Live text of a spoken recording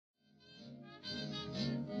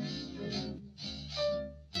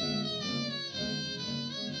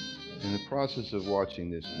process of watching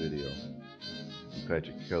this video from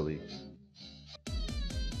Patrick Kelly,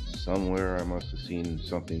 somewhere I must have seen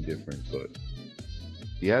something different, but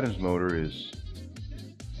the Adams motor is,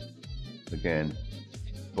 again,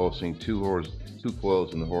 pulsing two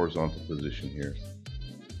coils in the horizontal position here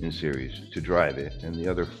in series to drive it, and the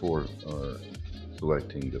other four are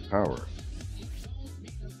collecting the power.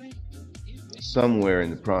 Somewhere in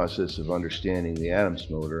the process of understanding the Adams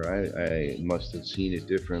motor, I must have seen it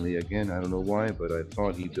differently. Again, I don't know why, but I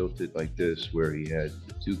thought he built it like this, where he had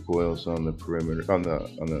two coils on the perimeter, on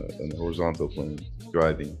the horizontal plane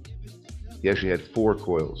driving. He actually had four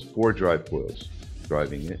coils, four drive coils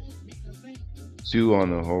driving it. Two on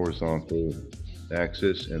the horizontal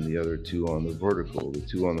axis and the other two on the vertical. The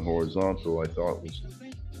two on the horizontal I thought was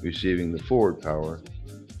receiving the forward power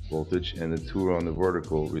voltage, and the two on the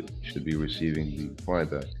vertical should be receiving the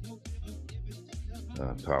flyback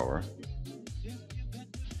power.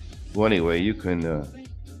 Well, anyway, you can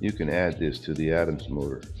add this to the Adams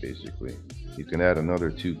motor. Basically, you can add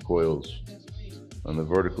another two coils on the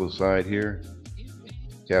vertical side here,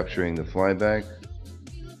 capturing the flyback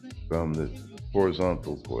from the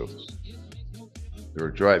horizontal coils. There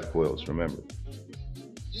are drive coils, remember.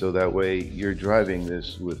 So that way you're driving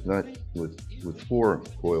this with four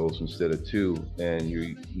coils instead of two, and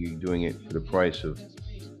you're doing it for the price of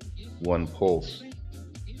one pulse.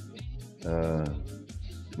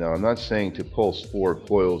 Now, I'm not saying to pulse four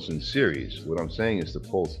coils in series. What I'm saying is to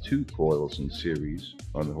pulse two coils in series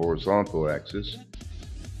on the horizontal axis,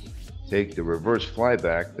 take the reverse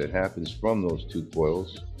flyback that happens from those two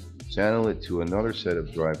coils, channel it to another set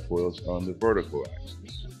of drive coils on the vertical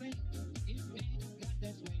axis.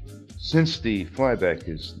 Since the flyback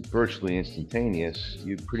is virtually instantaneous,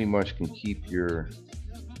 you pretty much can keep your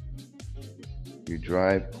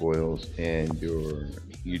drive coils and your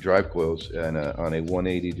drive coils on a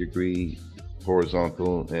 180-degree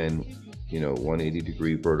horizontal and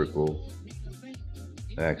 180-degree vertical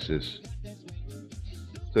axis.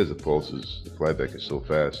 Because the flyback is so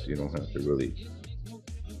fast, you don't have to really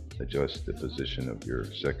adjust the position of your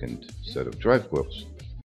second set of drive coils.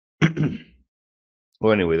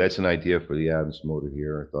 Well, anyway, that's an idea for the Adams motor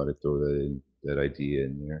here. I thought I'd throw that idea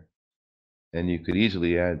in there. And you could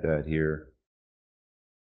easily add that here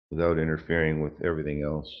without interfering with everything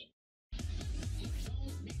else.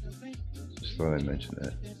 Just thought I'd mention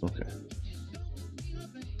that. Okay.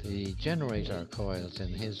 The generator coils in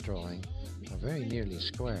his drawing are very nearly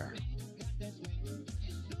square.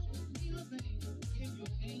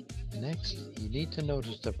 Next, you need to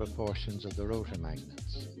notice the proportions of the rotor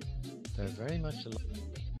magnets. They're very much alike.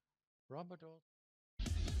 Robert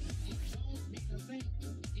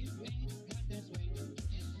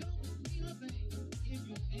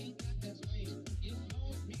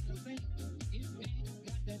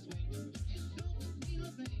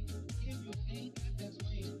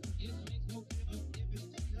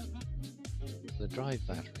the drive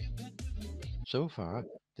battery. So far,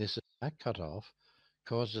 this back cutoff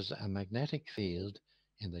causes a magnetic field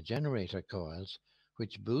in the generator coils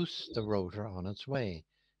which boosts the rotor on its way.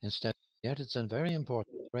 Instead, yet it's a very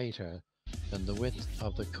important greater than the width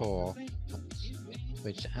of the core,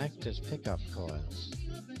 which act as pickup coils.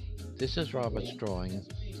 This is Robert's drawing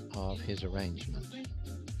of his arrangement.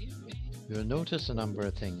 You'll notice a number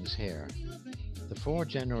of things here. The four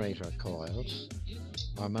generator coils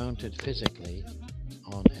are mounted physically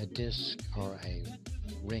on a disc or a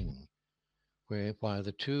ring, while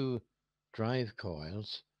the two drive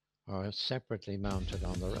coils are separately mounted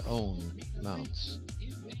on their own mounts.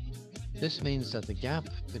 This means that the gap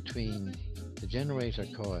between the generator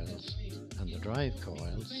coils and the drive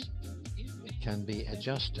coils can be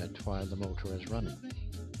adjusted while the motor is running.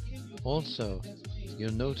 Also,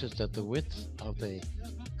 you'll notice that the width of the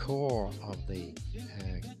core of the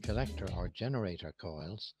collector or generator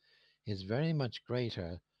coils is very much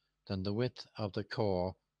greater than the width of the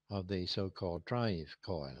core of the so-called drive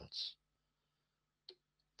coils.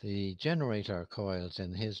 The generator coils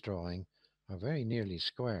in his drawing are very nearly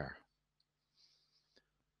square.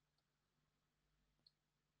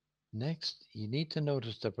 Next, you need to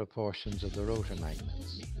notice the proportions of the rotor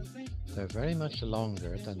magnets. They're very much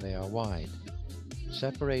longer than they are wide,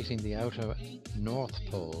 separating the outer north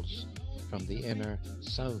poles from the inner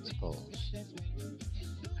south poles.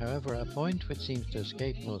 However, a point which seems to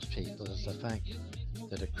escape most people is the fact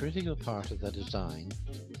that a critical part of the design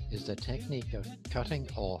is the technique of cutting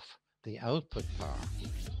off the output power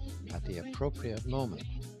at the appropriate moment.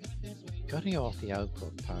 Cutting off the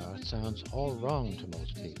output power sounds all wrong to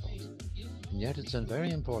most people, and yet it's a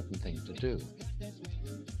very important thing to do.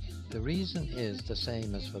 The reason is the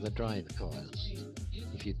same as for the drive coils.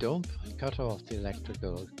 If you don't cut off the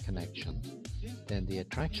electrical connection, then the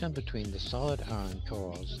attraction between the solid iron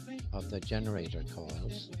cores of the generator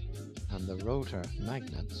coils and the rotor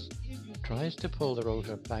magnets tries to pull the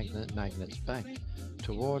rotor magnets back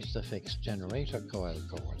towards the fixed generator coil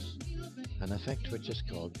cores, an effect which is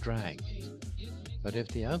called drag. But if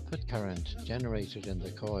the output current generated in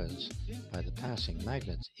the coils by the passing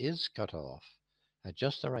magnets is cut off at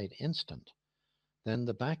just the right instant, then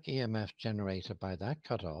the back EMF generated by that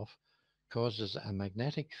cutoff causes a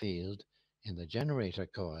magnetic field in the generator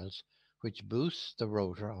coils which boosts the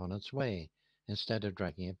rotor on its way instead of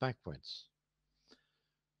dragging it backwards.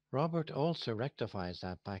 Robert also rectifies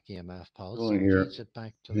that back EMF pulse Going and here feeds it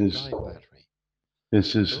back to the is drive battery.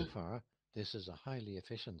 this So is far, this is a highly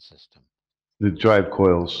efficient system. the drive What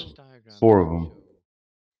coils, this diagram 4 of doesn't them,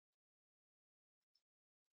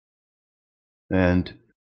 show and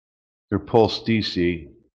they're pulsed DC,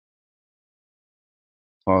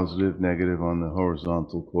 positive, negative on the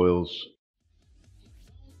horizontal coils.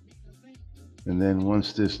 And then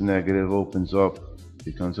once this negative opens up, it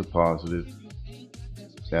becomes a positive.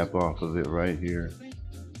 Tap off of it right here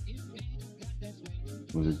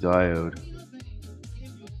with a diode,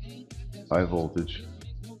 high voltage.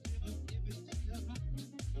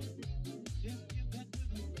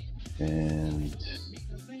 And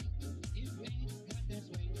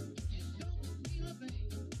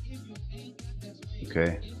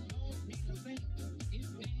okay,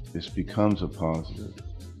 this becomes a positive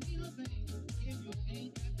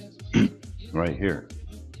right here.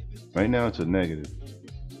 Right now it's a negative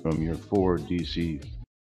from your 4 DC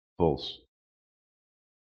pulse.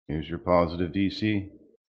 Here's your positive DC,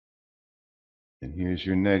 and here's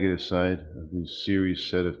your negative side of this series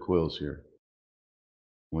set of coils here.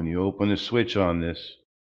 When you open the switch on this,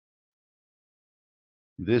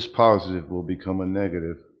 this positive will become a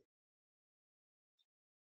negative.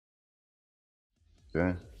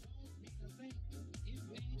 Okay?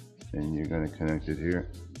 And you're going to connect it here.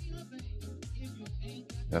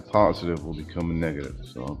 That positive will become a negative.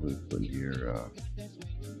 So I'll put here,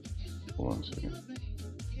 hold on a second.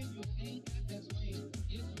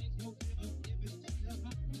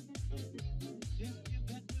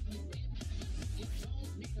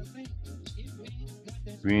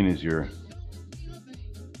 Green is your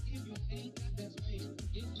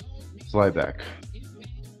flyback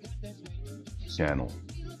channel.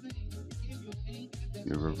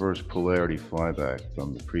 Your reverse polarity flyback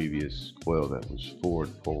from the previous coil that was forward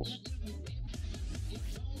pulsed.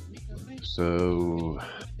 So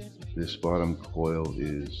this bottom coil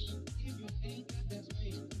is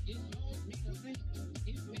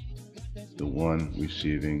the one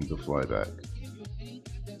receiving the flyback.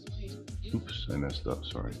 Oops, I messed up,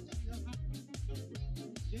 sorry.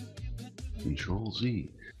 Control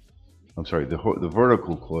Z. I'm sorry, the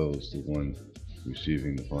vertical coil is the one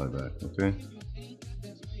receiving the flyback, okay?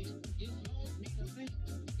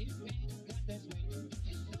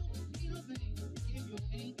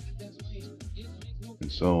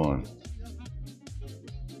 And so on.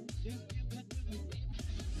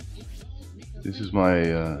 This is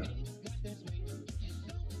my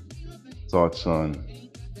thoughts on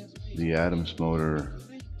the Adams motor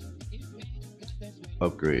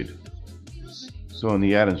upgrade. So in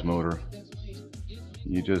the Adams motor,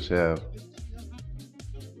 you just have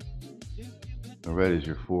red is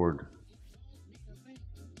your Ford.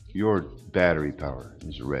 Your battery power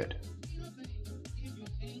is red.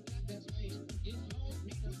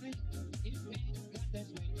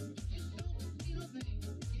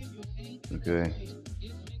 Okay,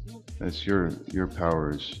 that's your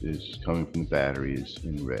power is coming from the batteries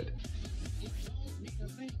in red.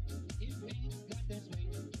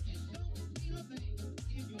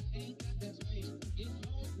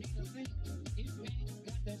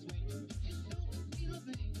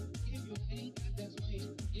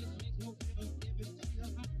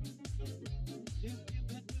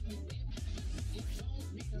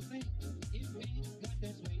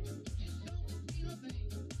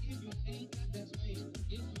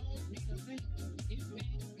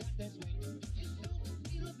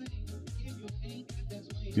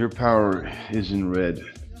 Your power is in red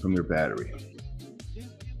from your battery.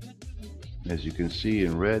 As you can see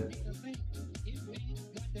in red,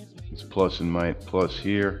 it's plus and minus, plus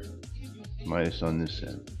here, minus on this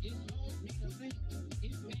end.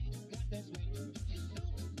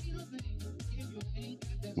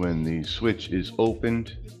 When the switch is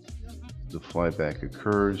opened, the flyback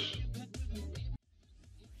occurs,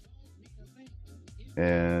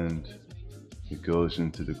 and it goes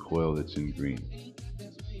into the coil that's in green.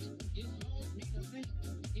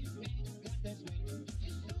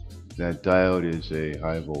 That diode is a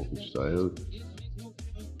high voltage diode.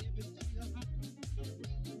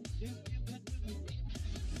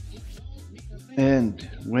 And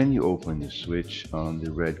when you open the switch on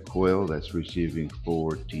the red coil, that's receiving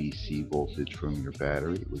 4 DC voltage from your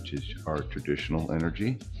battery, which is our traditional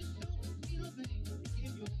energy.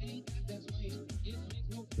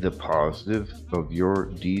 The positive of your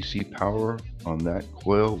DC power on that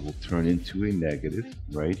coil will turn into a negative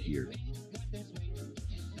right here.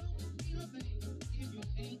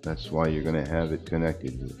 That's why you're going to have it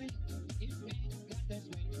connected here.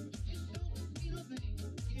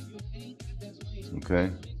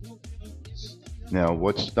 Okay. Now,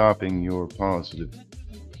 what's stopping your positive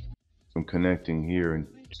from connecting here and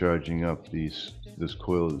charging up this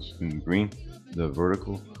coil is in green, the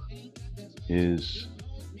vertical, is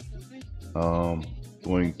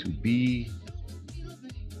going to be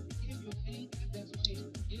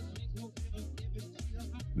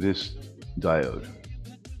this diode.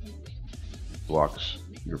 Blocks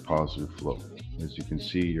your positive flow. As you can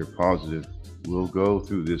see, your positive will go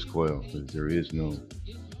through this coil because there is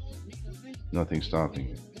nothing stopping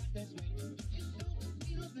it.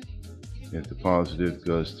 If the positive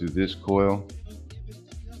goes through this coil,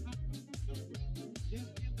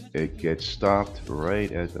 it gets stopped right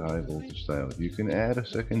at the high voltage diode. You can add a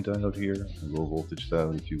second diode here, a low voltage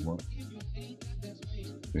diode if you want.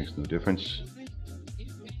 Makes no difference.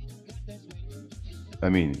 I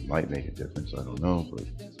mean, it might make a difference, I don't know, but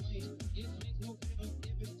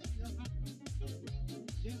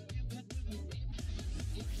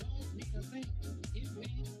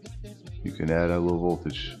you can add a low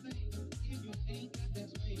voltage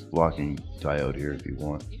blocking diode here if you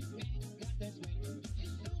want.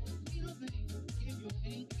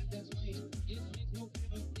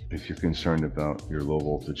 If you're concerned about your low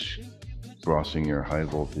voltage crossing your high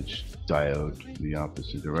voltage diode the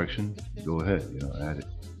opposite direction, go ahead, add it.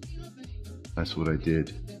 That's what I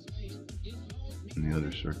did in the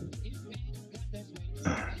other circuit.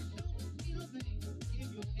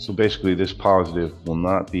 So basically this positive will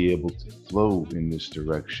not be able to flow in this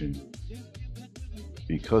direction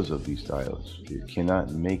because of these diodes. It cannot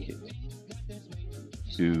make it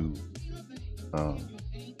to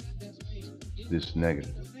this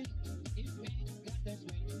negative.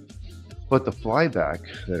 But the flyback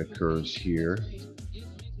that occurs here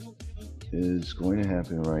is going to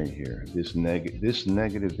happen right here. This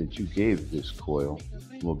negative that you gave this coil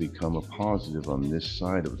will become a positive on this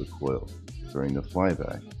side of the coil during the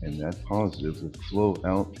flyback, and that positive will flow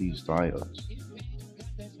out these diodes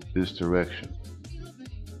this direction,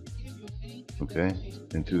 okay,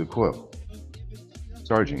 into the coil,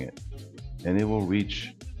 charging it, and it will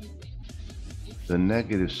reach the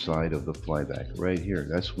negative side of the flyback right here.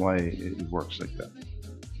 That's why it works like that.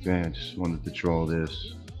 Okay, I just wanted to draw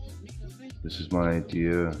this. This is my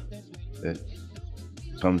idea. It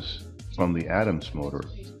comes from the Adams motor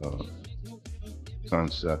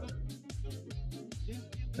concept.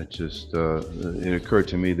 It just it occurred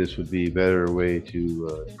to me this would be a better way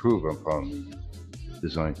to improve upon the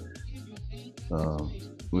design.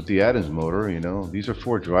 With the Adams motor, these are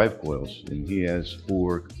 4 drive coils, and he has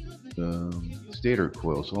 4 stator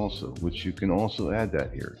coils also, which you can also add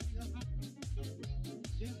that here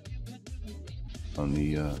on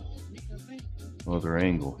the other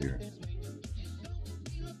angle here,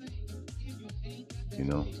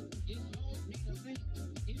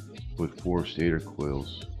 put 4 stator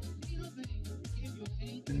coils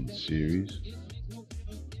in series.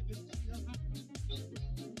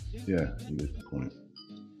 Yeah, you get the point.